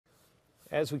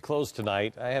As we close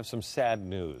tonight, I have some sad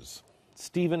news.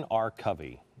 Stephen R.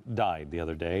 Covey died the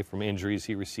other day from injuries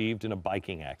he received in a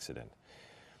biking accident.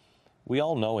 We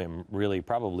all know him, really,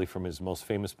 probably from his most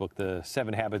famous book, The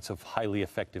 7 Habits of Highly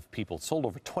Effective People. It sold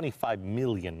over 25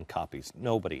 million copies.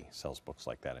 Nobody sells books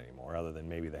like that anymore, other than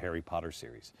maybe the Harry Potter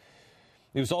series.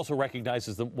 He was also recognized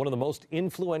as one of the most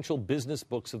influential business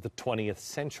books of the 20th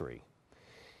century.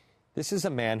 This is a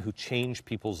man who changed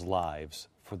people's lives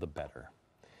for the better.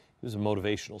 He was a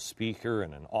motivational speaker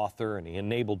and an author, and he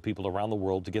enabled people around the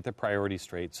world to get their priorities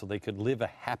straight so they could live a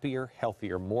happier,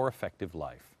 healthier, more effective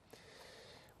life.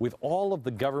 With all of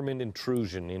the government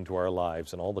intrusion into our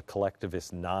lives and all the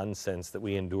collectivist nonsense that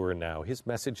we endure now, his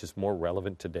message is more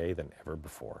relevant today than ever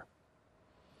before.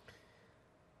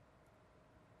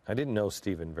 I didn't know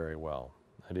Stephen very well.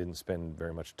 I didn't spend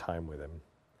very much time with him,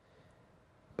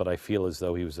 but I feel as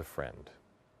though he was a friend.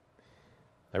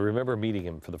 I remember meeting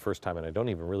him for the first time, and I don't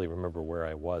even really remember where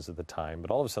I was at the time,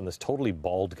 but all of a sudden this totally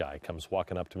bald guy comes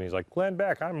walking up to me. He's like, "Glenn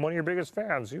Beck, I'm one of your biggest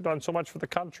fans. You've done so much for the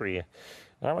country.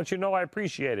 And I want you to know I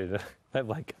appreciate it." I'm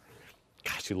like,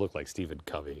 gosh, you look like Stephen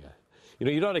Covey. You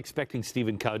know, you're not expecting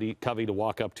Stephen Covey to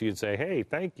walk up to you and say, "Hey,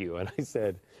 thank you." And I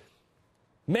said,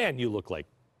 "Man, you look like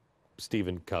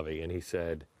Stephen Covey." And he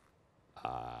said,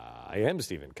 "I am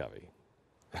Stephen Covey."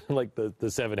 Like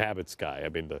the 7 Habits guy. I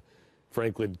mean, the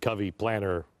Franklin Covey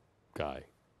planner guy.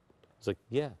 I was like,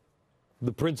 yeah.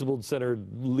 The principled centered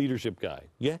leadership guy.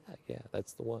 Yeah,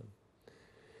 that's the one.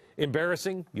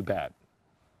 Embarrassing? You bet.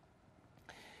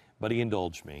 But he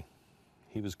indulged me.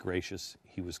 He was gracious.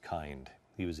 He was kind.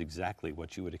 He was exactly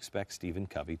what you would expect Stephen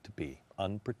Covey to be,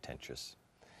 unpretentious.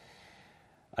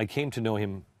 I came to know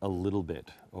him a little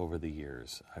bit over the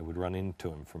years. I would run into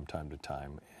him from time to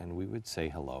time, and we would say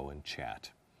hello and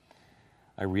chat.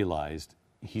 I realized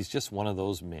he's just one of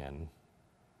those men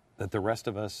that the rest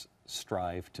of us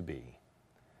strive to be.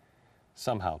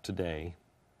 Somehow today,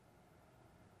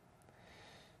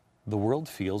 the world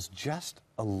feels just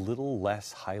a little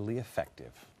less highly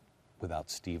effective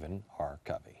without Stephen R.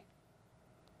 Covey.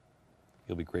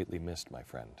 You'll be greatly missed, my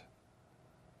friend.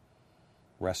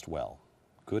 Rest well,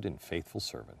 good and faithful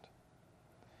servant.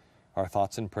 Our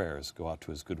thoughts and prayers go out to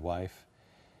his good wife,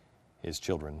 his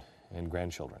children, and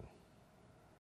grandchildren.